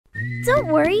Don't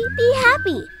worry, be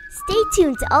happy. Stay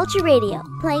tuned to Ultra Radio,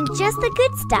 playing just the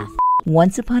good stuff.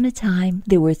 Once upon a time,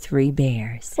 there were 3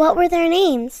 bears. What were their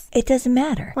names? It doesn't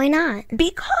matter. Why not?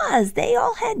 Because they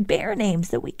all had bear names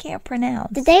that we can't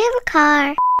pronounce. Did they have a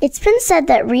car? It's been said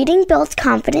that reading builds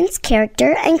confidence,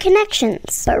 character, and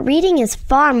connections. But reading is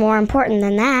far more important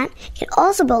than that. It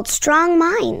also builds strong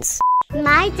minds.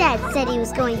 My dad said he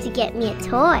was going to get me a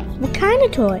toy. What kind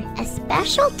of toy? A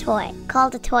special toy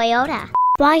called a Toyota.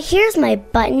 Why, here's my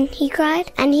button, he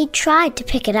cried, and he tried to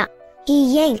pick it up.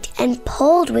 He yanked and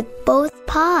pulled with both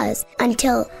paws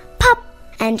until pop!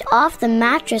 And off the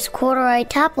mattress corduroy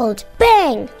toppled,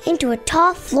 bang! Into a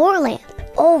tall floor lamp.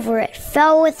 Over it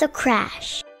fell with a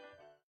crash.